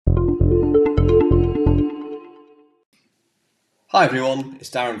Hi everyone, it's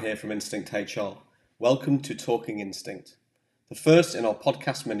Darren here from Instinct HR. Welcome to Talking Instinct. The first in our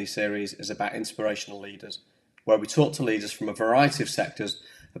podcast mini-series is about inspirational leaders, where we talk to leaders from a variety of sectors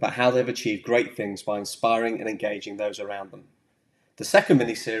about how they've achieved great things by inspiring and engaging those around them. The second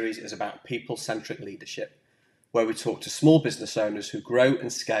mini-series is about people-centric leadership, where we talk to small business owners who grow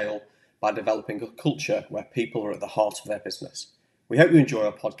and scale by developing a culture where people are at the heart of their business. We hope you enjoy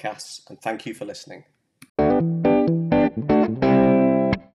our podcasts and thank you for listening.